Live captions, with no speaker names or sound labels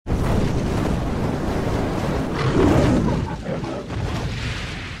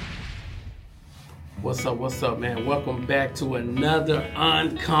What's up, man? Welcome back to another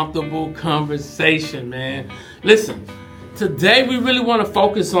uncomfortable conversation, man. Listen, today we really want to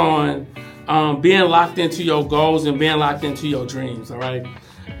focus on being locked into your goals and being locked into your dreams, all right?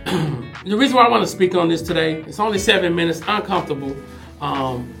 The reason why I want to speak on this today, it's only 7 minutes, uncomfortable.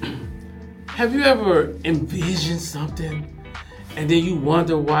 Have you ever envisioned something and then you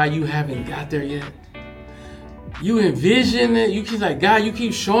wonder why you haven't got there yet? You envision it, you keep like, God, you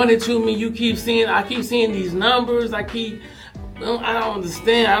keep showing it to me, I keep seeing these numbers, I don't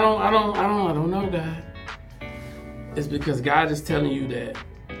understand, I don't know, God. It's because God is telling you that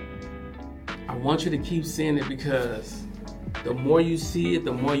I want you to keep seeing it, because the more you see it,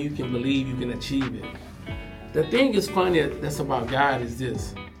 the more you can believe you can achieve it. The thing is funny that's about God is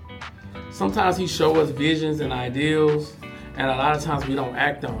this. Sometimes He shows us visions and ideals, and a lot of times we don't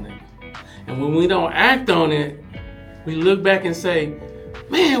act on it. And when we don't act on it, we look back and say,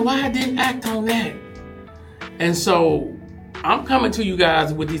 man, why I didn't act on that? And so I'm coming to you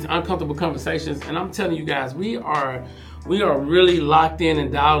guys with these uncomfortable conversations, and I'm telling you guys, we are really locked in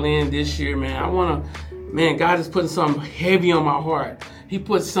and dialed in this year, man. God is putting something heavy on my heart. He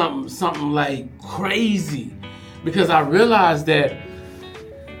put something like crazy, because I realized that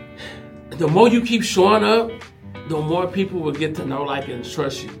the more you keep showing up, the more people will get to know, like, and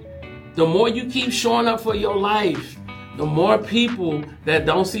trust you. The more you keep showing up for your life, the more people that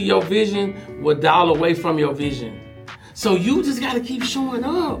don't see your vision will dial away from your vision. So you just got to keep showing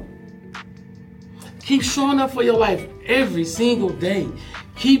up. Keep showing up for your life every single day.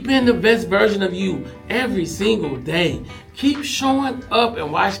 Keep being the best version of you every single day. Keep showing up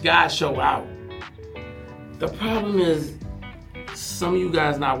and watch God show out. The problem is some of you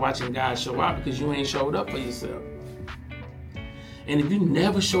guys not watching God show out because you ain't showed up for yourself. And if you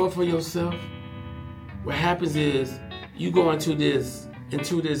never show up for yourself, what happens is you go into this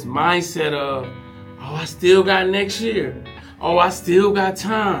mindset of, oh, I still got next year. Oh, I still got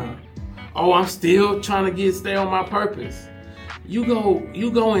time. Oh, I'm still trying to stay on my purpose. You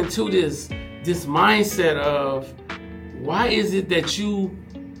go into this mindset of, why is it that you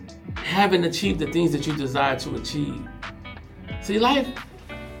haven't achieved the things that you desire to achieve? See,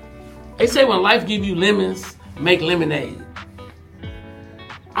 they say when life give you lemons, make lemonade.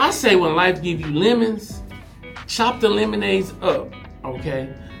 I say when life give you lemons, chop the lemonades up,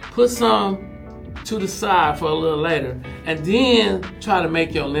 okay? Put some to the side for a little later, and then try to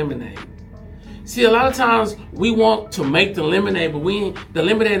make your lemonade. See, a lot of times we want to make the lemonade, but the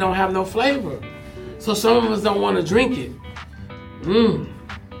lemonade don't have no flavor. So some of us don't want to drink it.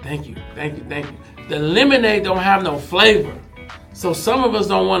 Thank you. The lemonade don't have no flavor. So some of us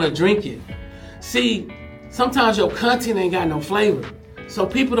don't want to drink it. See, sometimes your content ain't got no flavor, so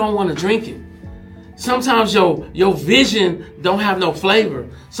people don't want to drink it. Sometimes your vision don't have no flavor,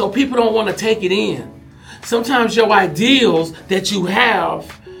 so people don't want to take it in. Sometimes your ideals that you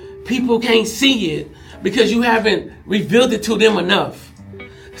have, people can't see it because you haven't revealed it to them enough.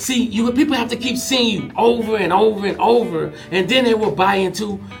 See, people have to keep seeing you over and over and over, and then they will buy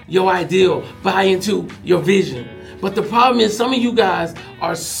into your ideal, buy into your vision. But the problem is some of you guys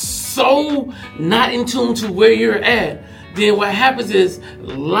are so not in tune to where you're at. Then what happens is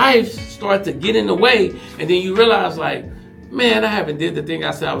life starts to get in the way, and then you realize, like, man, I haven't did the thing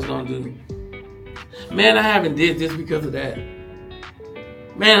I said I was going to do. Man, I haven't did this because of that.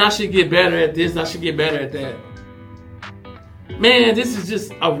 Man, I should get better at this. I should get better at that. Man, this is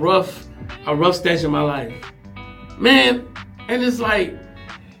just a rough stage of my life. Man, and it's like,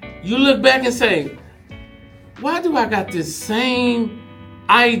 you look back and say, why do I got this same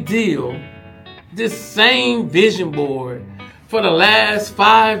ideal, this same vision board for the last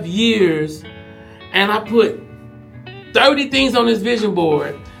 5 years, and I put 30 things on this vision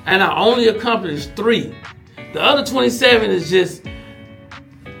board, and I only accomplished 3. The other 27 is just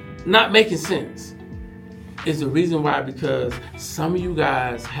not making sense. It's the reason why, because some of you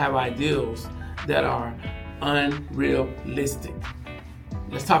guys have ideals that are unrealistic.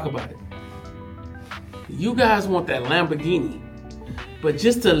 Let's talk about it. You guys want that Lamborghini, but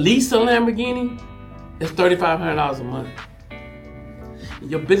just to lease a Lamborghini, it's $3,500 a month.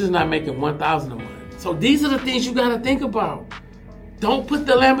 Your business not making $1,000 a month. So these are the things you got to think about. Don't put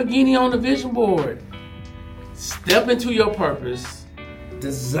the Lamborghini on the vision board. Step into your purpose.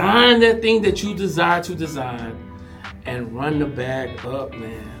 Design that thing that you desire to design, and run the bag up,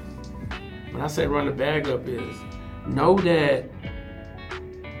 man. When I say run the bag up is, know that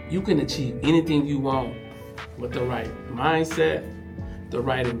you can achieve anything you want with the right mindset, the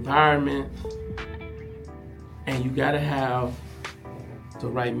right environment, and you gotta have the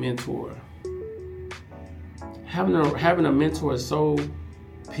right mentor. Having a mentor is so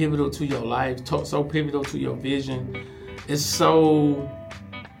pivotal to your life, so pivotal to your vision. It's so,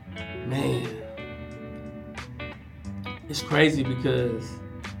 man, it's crazy because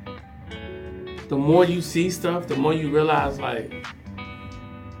the more you see stuff, the more you realize, like,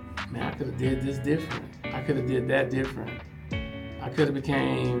 man, I could have did this different. I could have did that different. I could have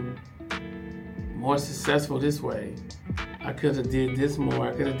became more successful this way. I could have did this more.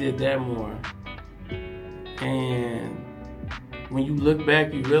 I could have did that more. And when you look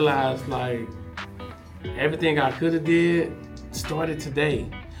back, you realize, like, everything I could have did started today.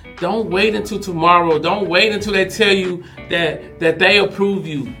 Don't wait until tomorrow. Don't wait until they tell you that they approve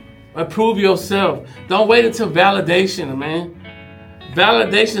you. Approve yourself. Don't wait until validation, man.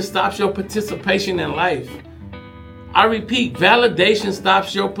 Validation stops your participation in life. I repeat, validation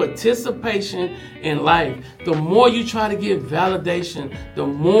stops your participation in life. The more you try to get validation, the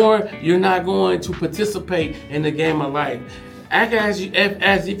more you're not going to participate in the game of life. Act as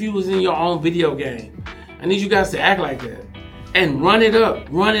if you was in your own video game. I need you guys to act like that. And run it up,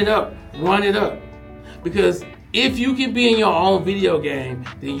 run it up, run it up. Because if you can be in your own video game,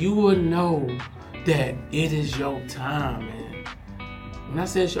 then you will know that it is your time, man. When I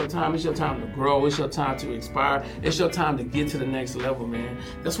say it's your time to grow. It's your time to inspire. It's your time to get to the next level, man.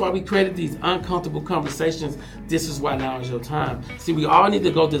 That's why we created these uncomfortable conversations. This is why now is your time. See, we all need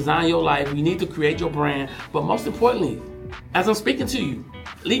to go design your life. We need to create your brand. But most importantly, as I'm speaking to you,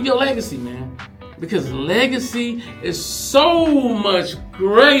 leave your legacy, man. Because legacy is so much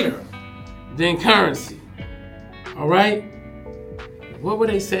greater than currency. All right? What would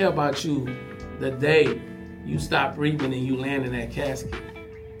they say about you the day you stop breathing and you land in that casket?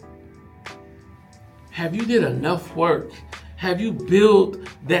 Have you did enough work? Have you built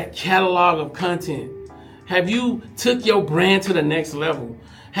that catalog of content? Have you took your brand to the next level?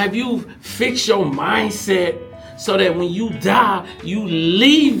 Have you fixed your mindset so that when you die, you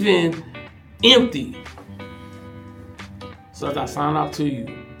leaving empty? So as I sign off to you,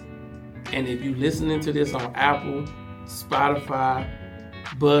 and if you listening to this on Apple, Spotify,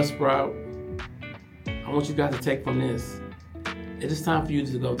 Buzzsprout, I want you guys to take from this. It is time for you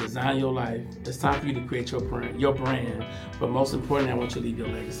to go design your life. It's time for you to create your brand. But most importantly, I want you to leave your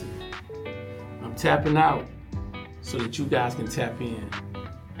legacy. I'm tapping out so that you guys can tap in.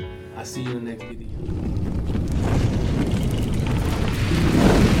 I'll see you in the next video.